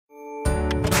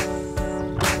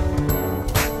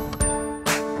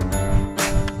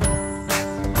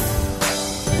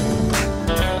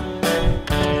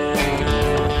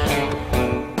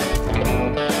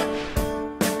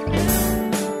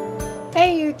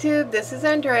YouTube, this is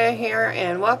Andrea here,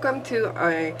 and welcome to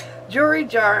a jewelry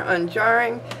jar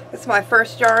unjarring. It's my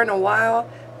first jar in a while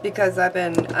because I've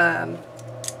been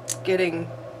getting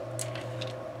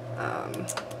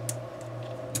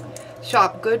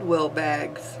shop Goodwill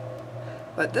bags.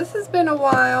 But this has been a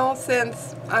while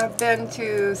since I've been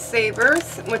to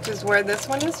Savers, which is where this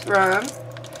one is from.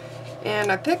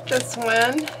 And I picked this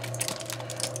one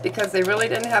because they really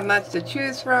didn't have much to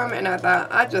choose from, and I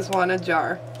thought I just want a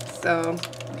jar. So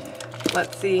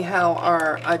let's see how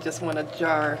our I just want a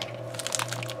jar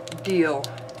deal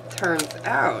turns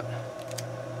out.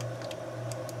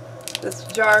 This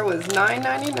jar was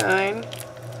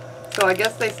 $9.99, so I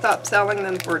guess they stopped selling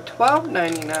them for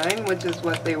 $12.99, which is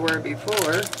what they were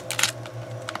before.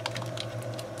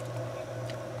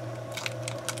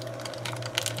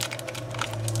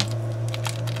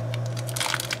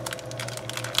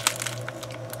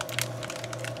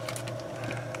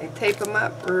 They tape them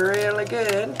up really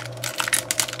good.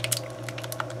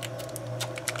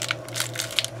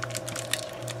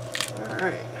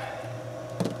 Alright.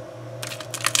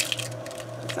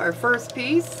 That's our first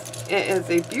piece. It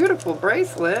is a beautiful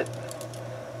bracelet.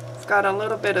 It's got a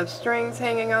little bit of strings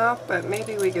hanging off, but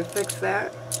maybe we can fix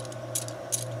that.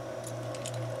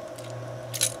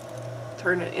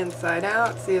 Turn it inside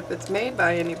out, see if it's made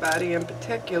by anybody in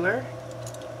particular.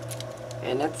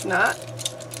 And it's not.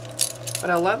 But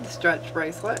I love the stretch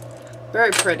bracelet.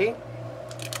 Very pretty.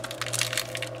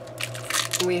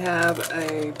 We have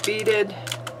a beaded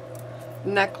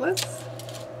necklace.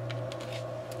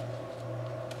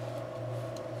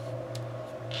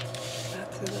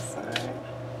 That to the side.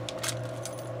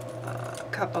 A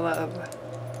couple of,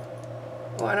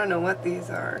 well, I don't know what these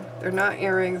are. They're not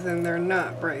earrings and they're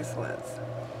not bracelets.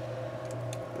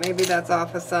 Maybe that's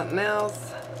off of something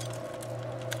else.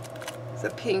 It's a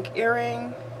pink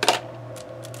earring.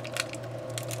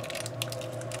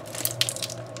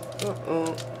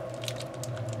 Uh-oh.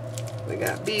 We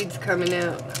got beads coming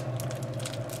out.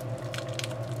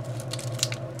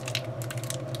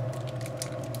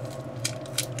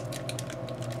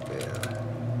 Yeah.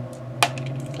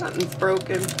 Something's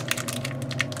broken.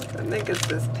 I think it's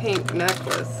this pink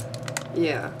necklace.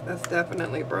 Yeah, that's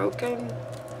definitely broken.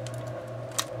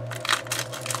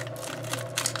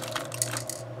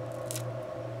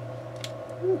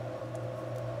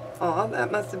 Oh,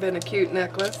 that must have been a cute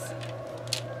necklace.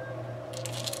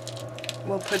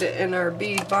 We'll put it in our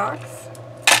bead box.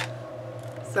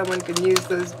 Someone can use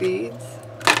those beads.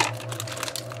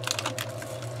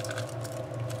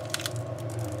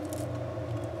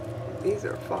 These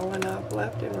are falling off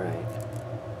left and right.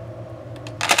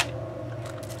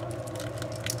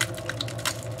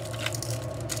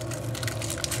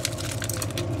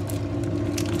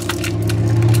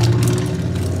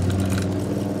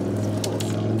 Pull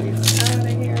some of these out of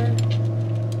here.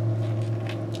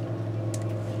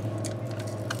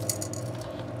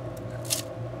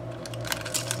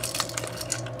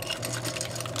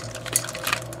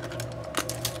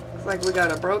 Like we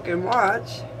got a broken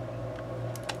watch.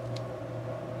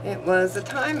 It was a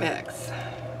Timex,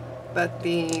 but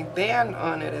the band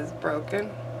on it is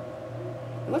broken.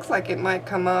 It looks like it might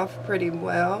come off pretty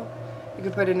well. You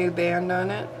could put a new band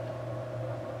on it.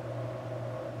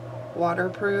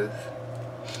 Waterproof.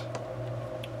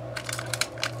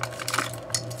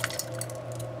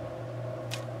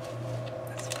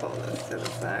 Let's pull this to the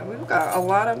side. We've got a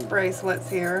lot of bracelets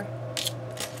here.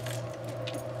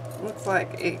 Looks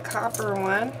like a copper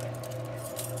one.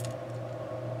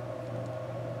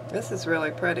 This is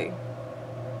really pretty.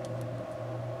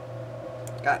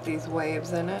 Got these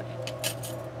waves in it.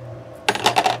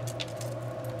 A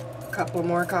couple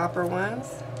more copper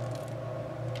ones.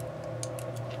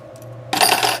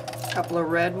 A couple of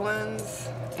red ones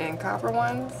and copper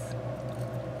ones.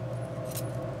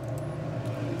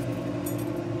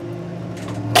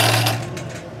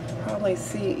 Probably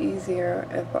see easier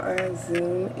if I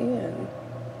zoom in.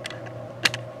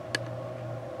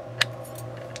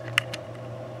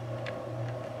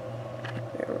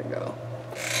 There we go.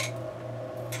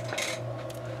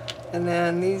 And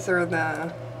then these are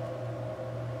the,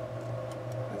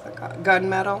 what's it called?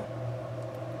 Gunmetal,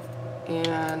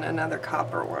 and another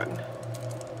copper one.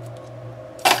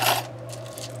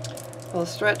 Little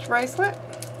stretch bracelet.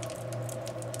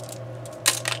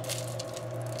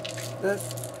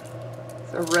 This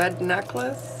is a red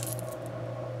necklace.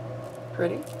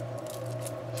 Pretty.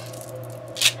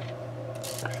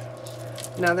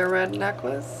 Another red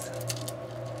necklace.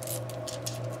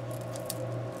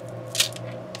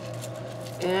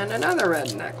 And another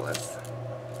red necklace.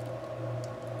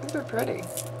 These are pretty.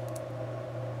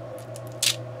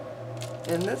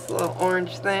 And this little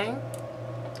orange thing.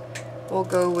 We'll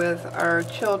go with our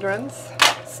children's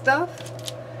stuff.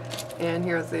 And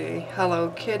here's a Hello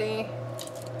Kitty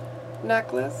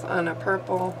necklace on a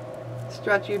purple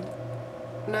stretchy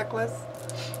necklace.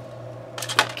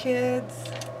 Kids.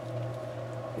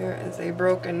 Here is a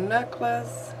broken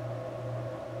necklace.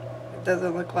 It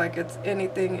doesn't look like it's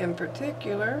anything in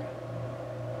particular.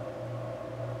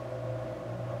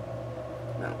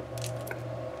 No.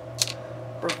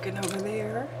 Broken over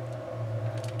there.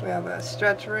 We have a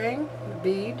stretch ring, a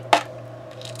bead,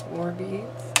 more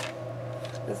beads.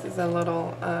 This is a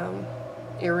little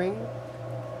earring,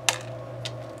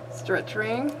 stretch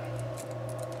ring.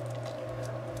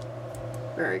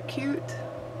 Very cute.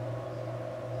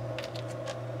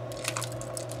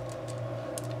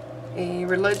 A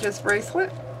religious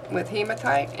bracelet with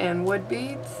hematite and wood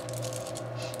beads.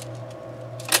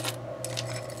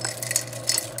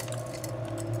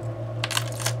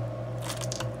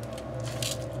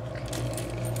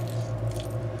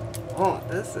 Oh,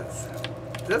 this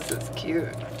is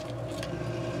cute.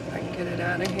 I can get it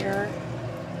out of here.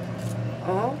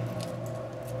 Oh,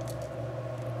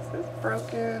 is this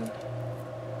broken?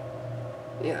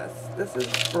 Yes, this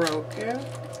is broken.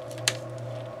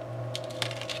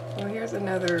 Well, here's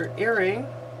another earring,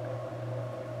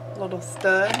 little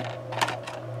stud,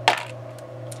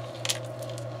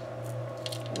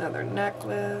 another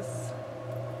necklace.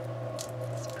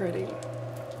 It's pretty.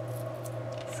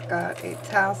 It's got a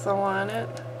tassel on it.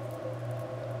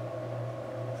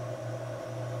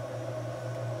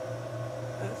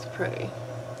 That's pretty.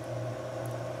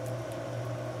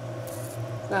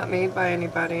 It's not made by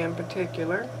anybody in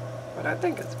particular, but I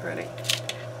think it's pretty.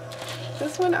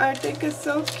 This one I think is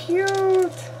so cute,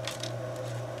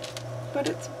 but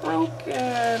it's broken.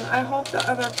 I hope the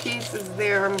other piece is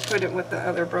there. I'm going to put it with the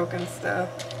other broken stuff.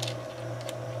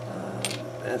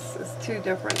 This is two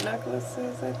different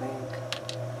necklaces, I think.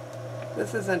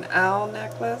 This is an owl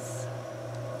necklace.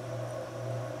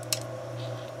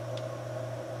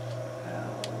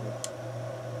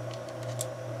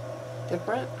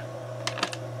 Different.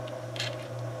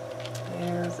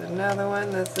 There's another one.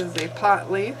 This is a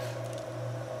pot leaf.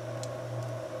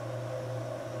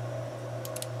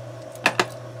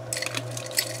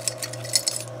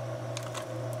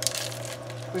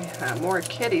 We have more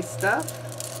kitty stuff.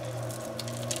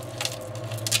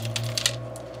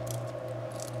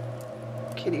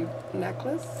 Kitty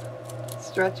necklace,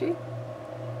 stretchy.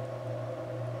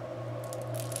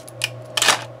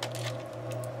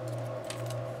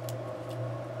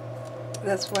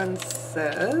 This one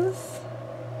says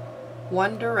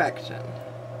One Direction.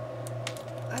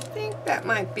 I think that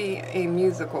might be a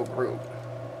musical group.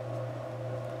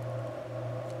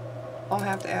 I'll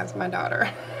have to ask my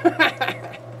daughter.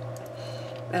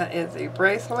 That is a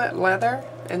bracelet, leather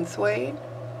and suede.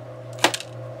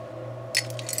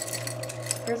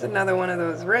 Here's another one of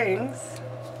those rings.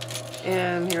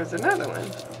 And here's another one.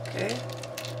 Okay.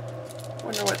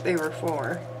 Wonder what they were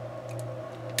for.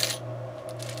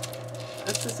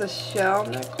 This is a shell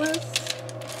necklace.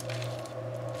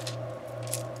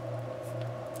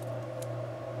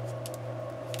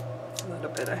 A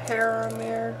little bit of hair on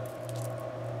there.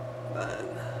 But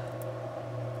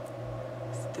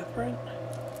it's different.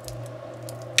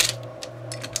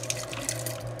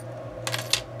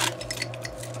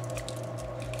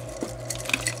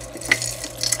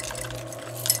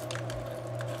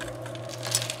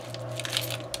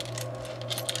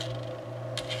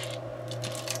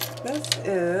 This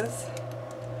is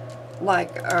like,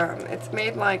 it's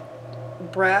made like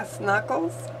brass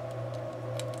knuckles.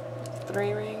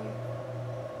 3-ring.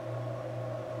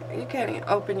 You can't even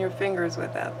open your fingers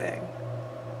with that thing.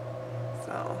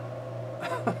 So,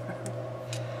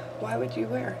 why would you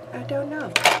wear it? I don't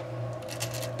know.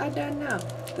 I don't know.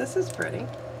 This is pretty.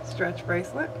 Stretch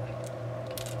bracelet.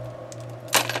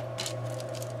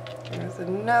 Here's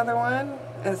another one.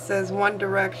 It says One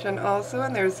Direction also,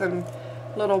 and there's some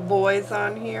little boys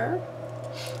on here.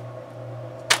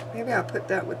 Maybe I'll put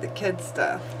that with the kids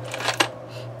stuff,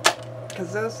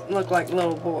 because those look like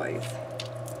little boys.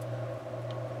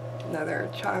 Another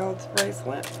child's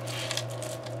bracelet.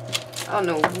 I don't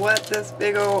know what this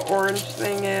big old orange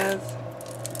thing is.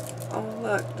 Oh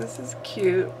look, this is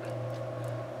cute.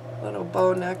 Little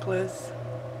bow necklace.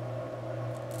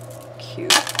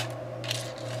 Cute.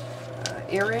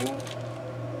 Earring.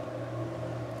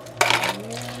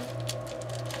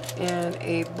 And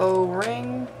a bow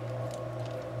ring.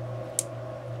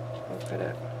 We'll put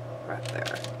it right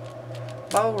there.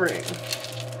 Bow ring.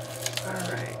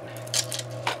 Alright.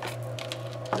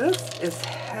 This is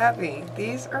heavy.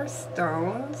 These are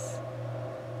stones.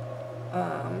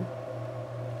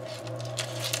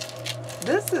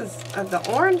 This is, the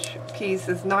orange piece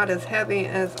is not as heavy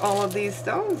as all of these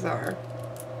stones are.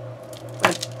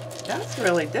 But that's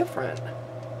really different.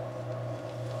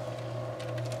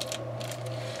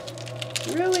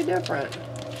 Really different.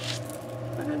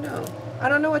 I don't know. I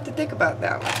don't know what to think about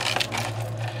that one.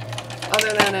 Other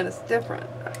than that it's different.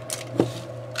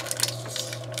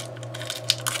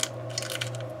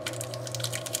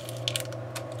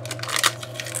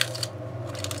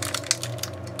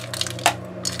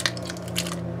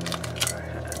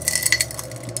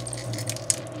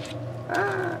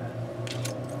 Ah.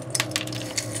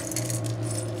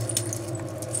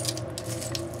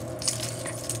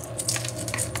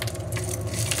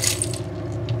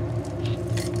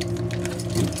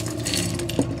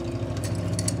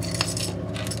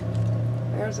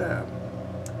 There's a,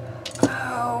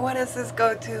 oh, what does this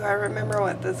go to? I remember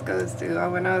what this goes to. Oh,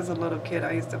 when I was a little kid,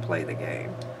 I used to play the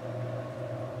game.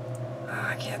 Oh,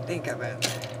 I can't think of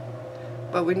it.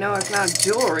 But we know it's not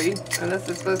jewelry, unless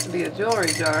it's supposed to be a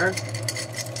jewelry jar.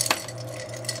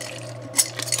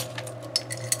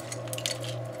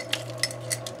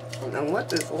 I don't know what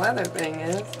this leather thing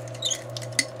is.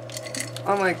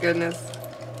 Oh my goodness.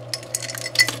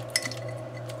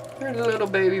 There's a little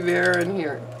baby bear in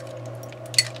here.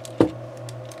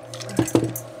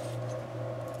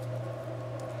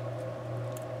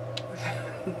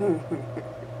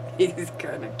 He's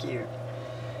kind of cute.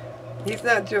 He's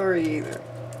not jewelry either.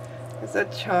 It's a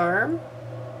charm.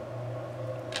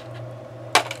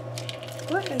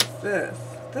 What is this?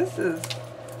 This is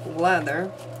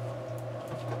leather.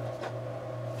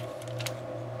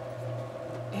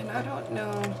 And I don't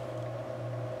know.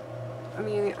 I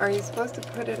mean, are you supposed to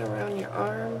put it around your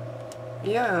arm?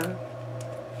 Yeah.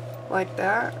 Like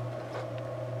that?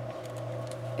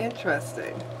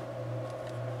 Interesting.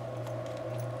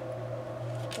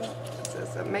 Is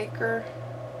this a maker?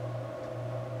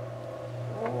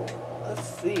 Oh, let's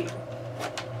see.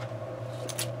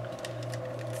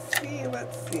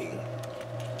 Let's see.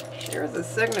 Here's a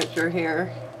signature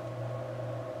here.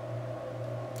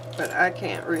 But I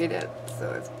can't read it,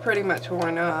 so it's pretty much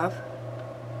worn off.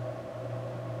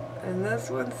 And this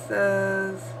one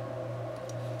says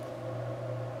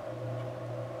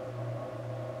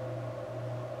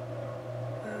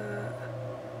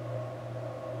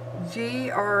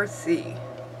GRC.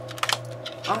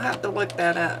 I'll have to look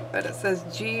that up, but it says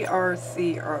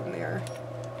GRC on there.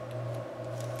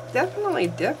 Definitely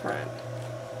different.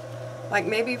 Like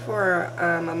maybe for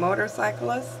a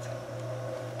motorcyclist.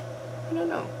 I don't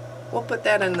know. We'll put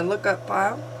that in the lookup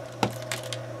file.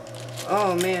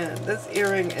 Oh man, this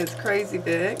earring is crazy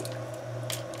big.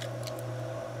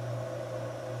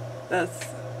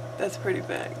 That's pretty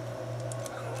big.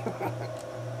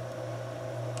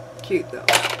 Cute though.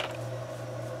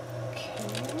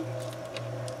 Okay.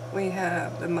 We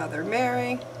have the Mother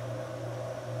Mary.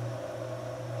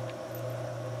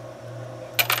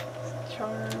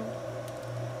 Charm.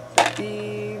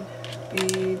 Bead.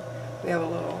 We have a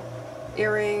little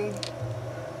earring.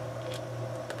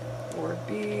 More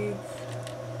beads.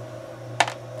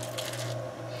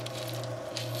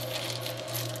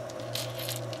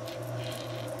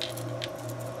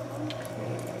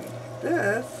 Okay.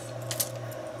 This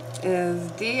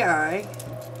is DI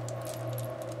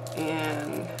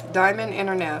and Diamond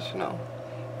International,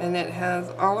 and it has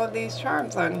all of these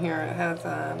charms on here. It has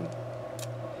a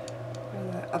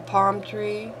palm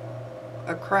tree,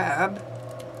 a crab.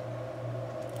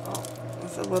 Oh,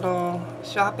 it's a little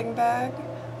shopping bag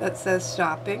that says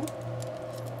shopping,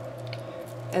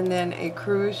 and then a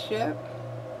cruise ship,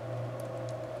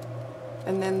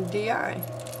 and then DI.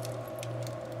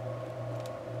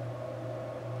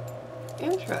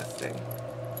 Interesting.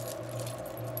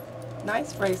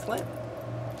 Nice bracelet.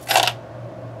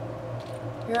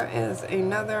 Here is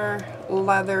another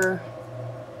leather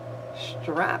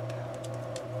strap.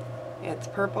 It's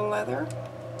purple leather.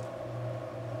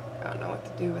 I don't know what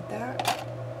to do with that.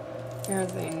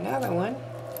 Here's another one.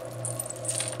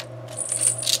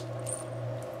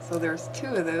 So there's two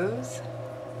of those.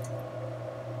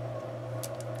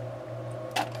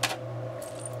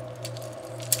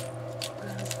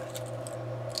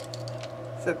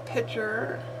 It's a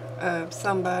picture of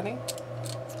somebody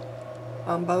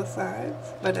on both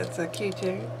sides, but it's a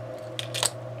keychain.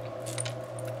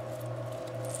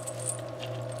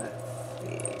 Let's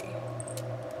see.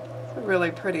 It's a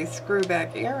really pretty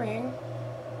screwback earring.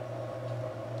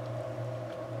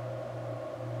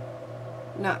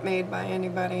 Not made by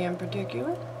anybody in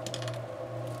particular.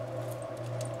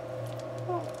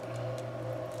 Oh.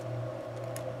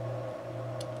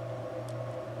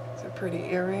 It's a pretty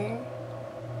earring.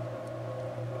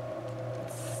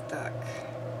 It's stuck.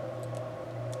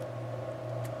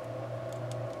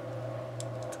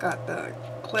 got the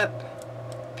clip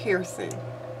piercing.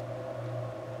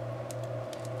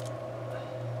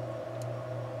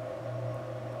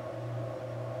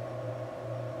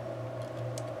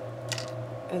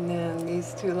 And then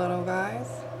these two little guys.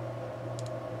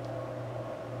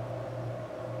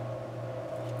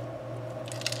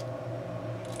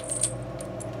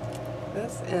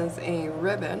 This is a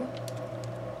ribbon.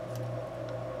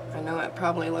 I know it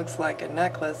probably looks like a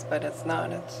necklace, but it's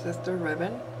not. It's just a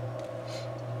ribbon.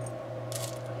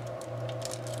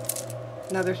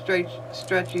 Another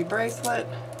stretchy bracelet.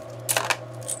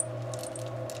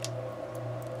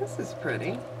 This is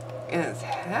pretty. And it's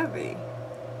heavy.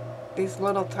 These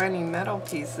little tiny metal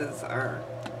pieces are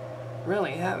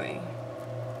really heavy.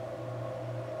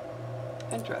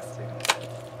 Interesting.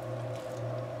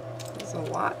 There's a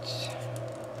watch.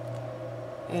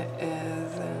 It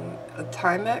is a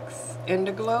Timex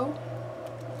Indiglo.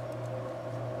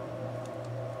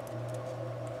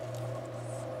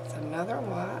 It's another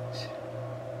watch.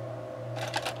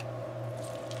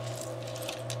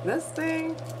 This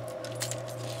thing,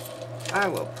 I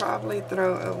will probably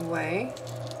throw away.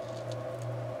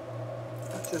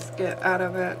 Let's just get out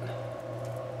of it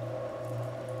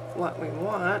what we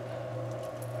want.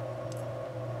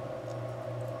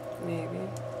 Maybe.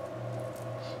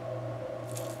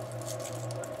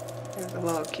 Here's a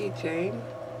little keychain.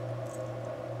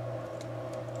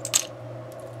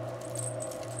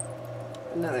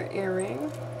 Another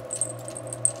earring.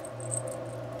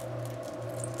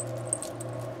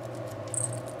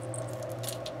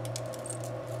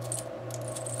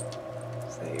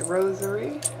 Say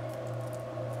rosary.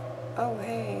 Oh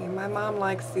hey, my mom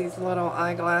likes these little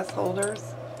eyeglass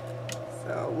holders,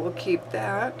 so we'll keep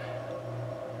that.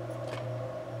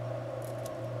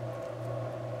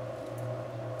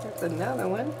 Here's another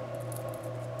one.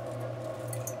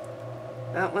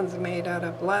 That one's made out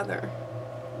of leather.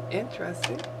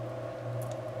 Interesting.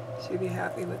 She'd be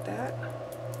happy with that.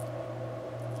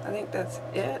 I think that's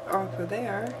it off of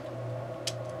there.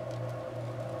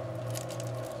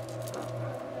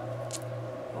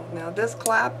 Oh, now this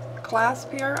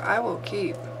clasp here, I will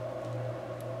keep,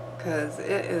 because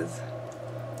it is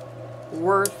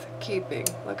worth keeping.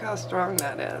 Look how strong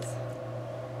that is.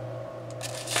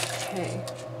 Okay,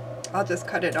 I'll just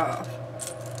cut it off.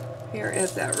 Here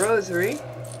is that rosary,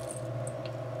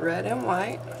 red and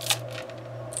white.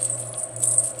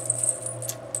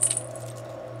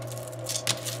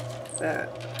 That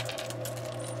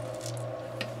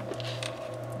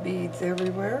beads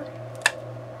everywhere.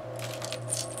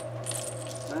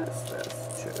 What's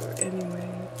this too, anyway?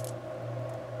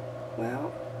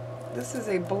 Well, this is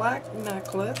a black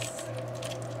necklace.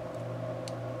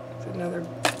 It's another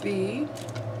bead.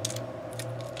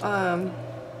 And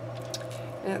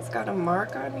it's got a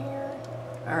mark on here,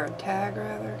 or a tag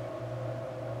rather.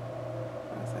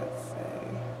 What does that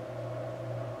say?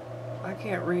 I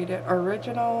can't read it.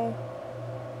 Original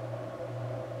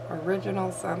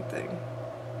something.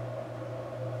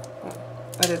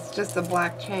 But it's just a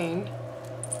black chain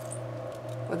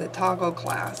with a toggle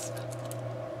clasp.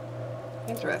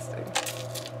 Interesting.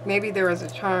 Maybe there was a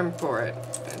charm for it.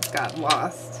 It's got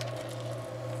lost.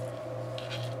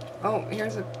 Oh,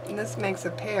 this makes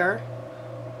a pair.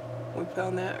 We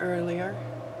found that earlier.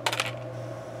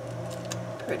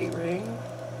 Pretty ring.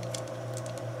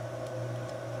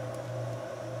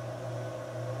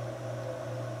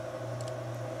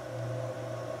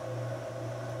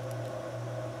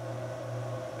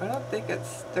 I don't think it's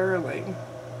sterling.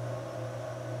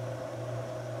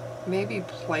 Maybe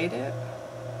plated,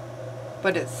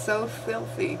 but it's so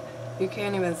filthy you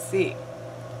can't even see.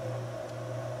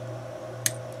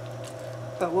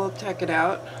 But we'll check it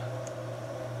out.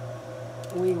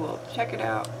 We will check it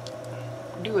out.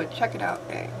 Do a check it out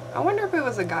thing. I wonder if it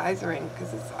was a guy's ring,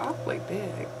 because it's awfully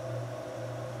big.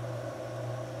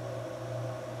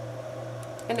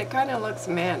 And it kind of looks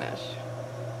mannish.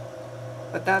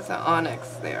 But that's an onyx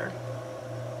there.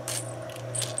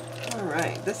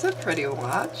 Alright, this is a pretty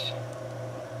watch.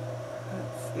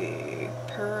 Let's see.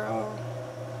 Pearl.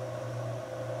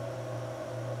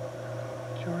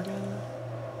 Jordan.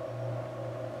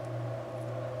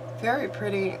 Very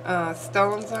pretty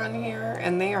stones on here,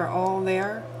 and they are all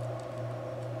there.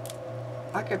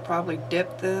 I could probably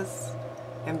dip this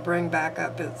and bring back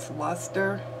up its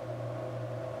luster.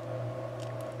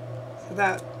 So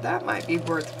that might be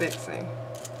worth fixing.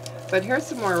 But here's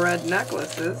some more red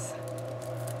necklaces.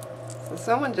 So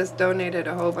someone just donated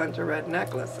a whole bunch of red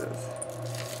necklaces.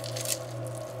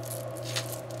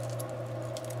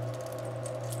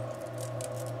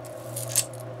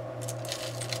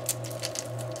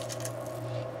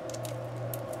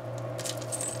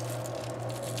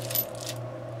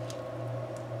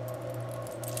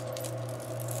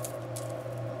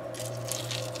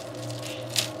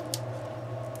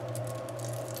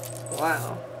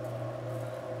 Wow.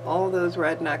 All those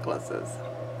red necklaces.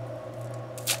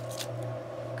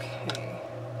 Okay.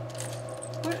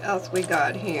 What else we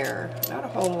got here? Not a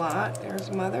whole lot.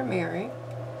 There's Mother Mary.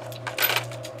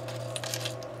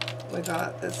 We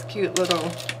got this cute little,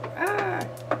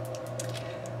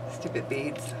 stupid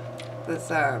beads. This,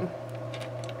 what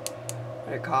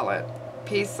do you call it?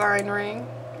 Peace sign ring.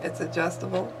 It's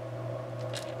adjustable.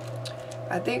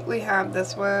 I think we have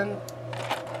this one.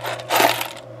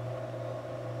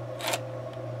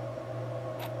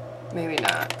 Maybe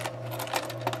not.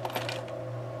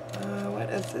 What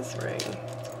is this ring?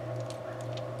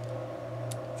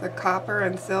 It's a copper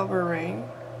and silver ring.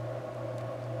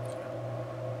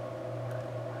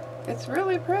 It's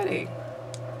really pretty.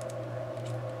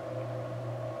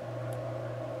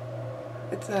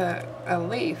 It's a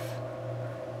leaf.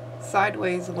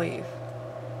 Sideways leaf.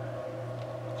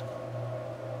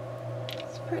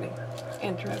 It's pretty.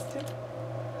 Interesting.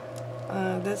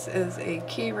 This is a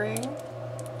key ring.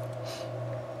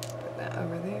 Put that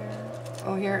over there.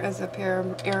 Oh, here is a pair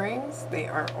of earrings. They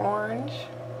are orange.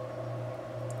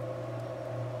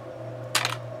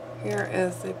 Here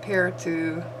is a pair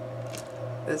to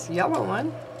this yellow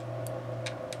one.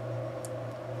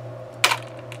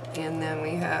 And then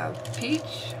we have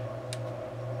peach.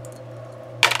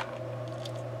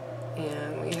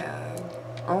 And we have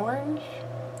orange.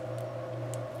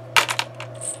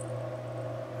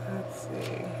 Let's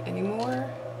see, any more?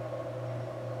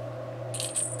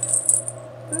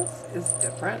 This is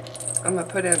different. I'm gonna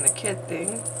put in the kid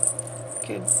thing.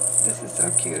 Kid, this is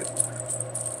so cute.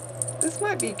 This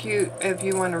might be cute if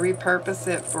you want to repurpose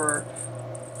it for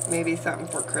maybe something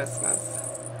for Christmas.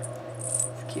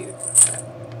 It's cute.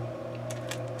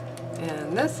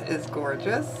 And this is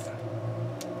gorgeous.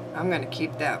 I'm going to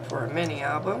keep that for a mini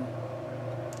album.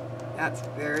 That's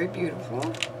very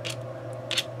beautiful.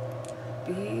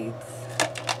 Beads.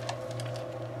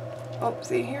 Oh,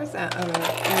 see, here's that other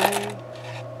earring.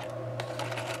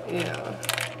 Yeah.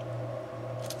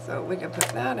 So we can put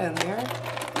that in there.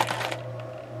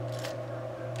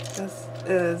 This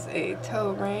is a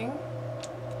toe ring.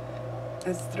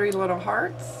 It's 3 little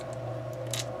hearts.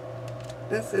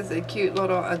 This is a cute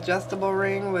little adjustable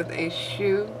ring with a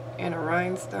shoe and a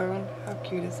rhinestone. How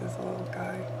cute is this little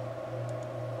guy?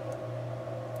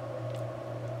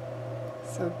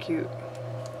 So cute.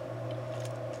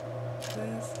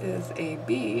 This is a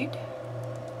bead.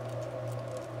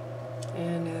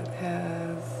 And it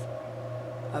has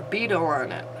a beetle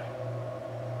on it.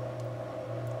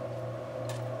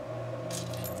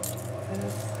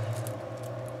 This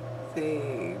is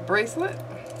a bracelet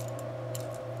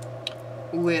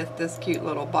with this cute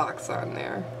little box on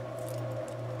there.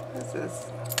 What is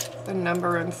this? The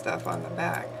number and stuff on the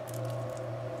back.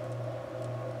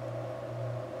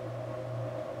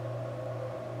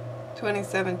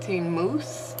 "2017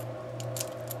 Moose."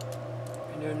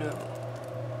 I don't know.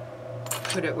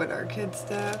 Put it with our kids'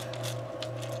 stuff.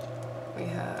 We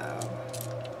have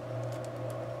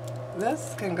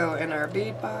this can go in our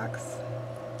bead box.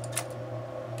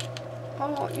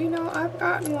 Oh, you know, I've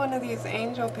gotten one of these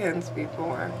angel pins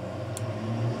before.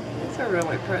 These are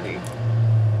really pretty.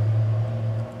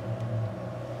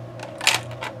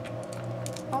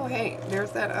 Oh, hey,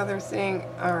 there's that other thing,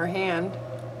 our hand.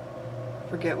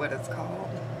 Forget what it's called.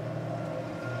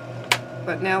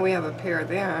 But now we have a pair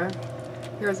there.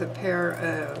 Here's a pair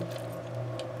of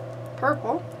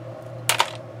purple.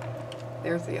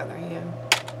 There's the other hand.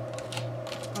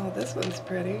 Oh, this one's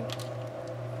pretty.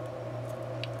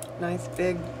 Nice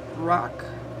big rock.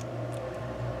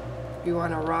 You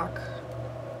want a rock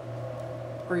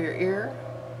for your ear?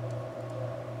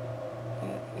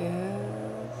 It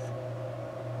is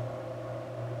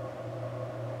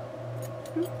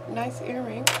nice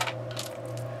earring.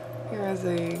 Here is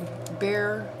a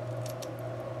bear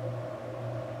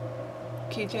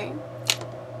keychain.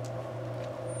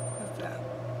 What's that?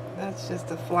 That's just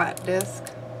a flat disc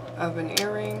of an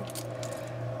earring.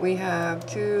 We have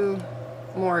 2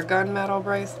 more gunmetal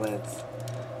bracelets.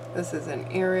 This is an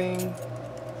earring.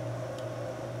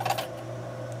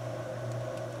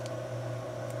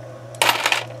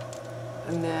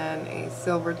 And then a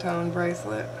silver tone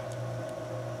bracelet.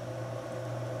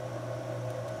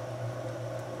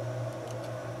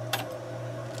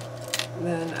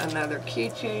 Then another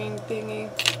keychain thingy.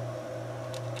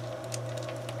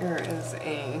 Here is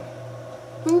a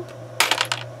hoop.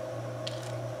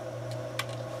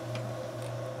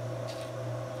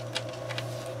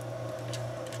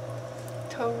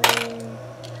 Toe ring.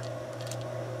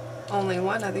 Only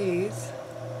one of these.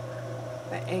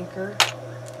 The anchor.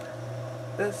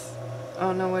 This, I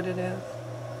don't know what it is.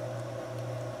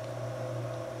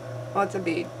 Oh, it's a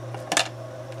bead.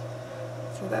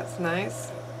 So that's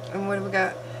nice. And what do we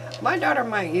got? My daughter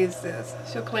might use this.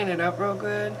 She'll clean it up real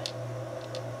good.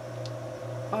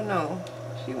 Oh no,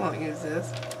 she won't use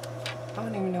this. I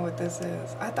don't even know what this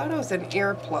is. I thought it was an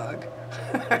earplug.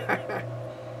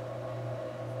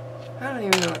 I don't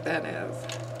even know what that is.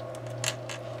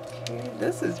 Okay,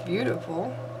 this is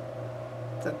beautiful.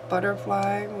 It's a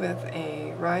butterfly with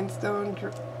a rhinestone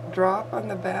drop on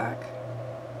the back.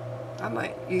 I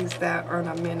might use that on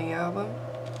a mini album.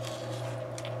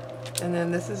 And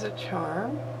then this is a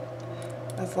charm.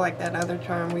 That's like that other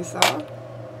charm we saw.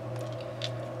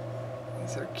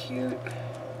 These are cute.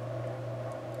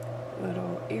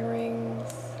 Little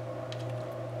earrings.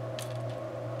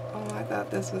 Oh, I thought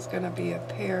this was going to be a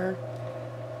pair,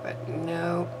 but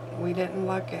no, we didn't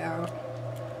luck out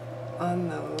on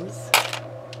those.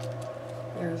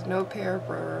 There's no pair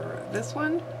for this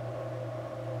one,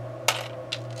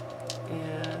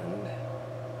 and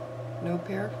no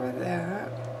pair for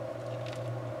that.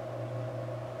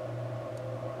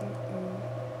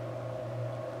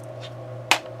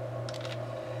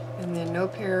 And then no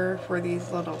pair for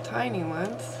these little tiny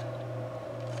ones.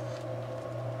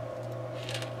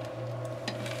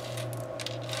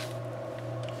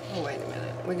 Oh, wait a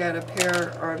minute. We got a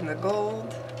pair on the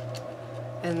gold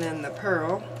and then the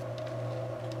pearl.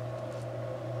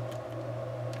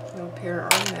 No pair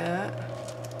on that.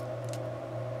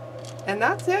 And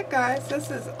that's it, guys.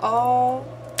 This is all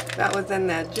that was in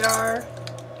that jar.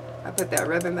 I put that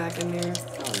ribbon back in there.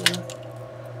 Oh, no.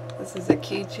 This is a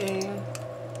keychain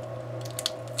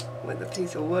with a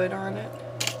piece of wood on it.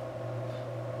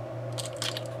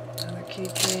 Another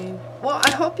keychain. Well,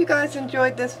 I hope you guys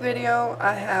enjoyed this video.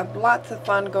 I have lots of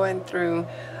fun going through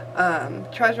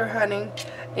treasure hunting,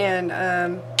 and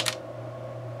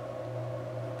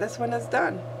this one is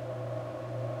done.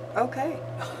 Okay.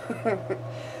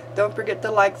 Don't forget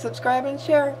to like, subscribe, and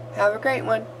share. Have a great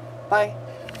one. Bye.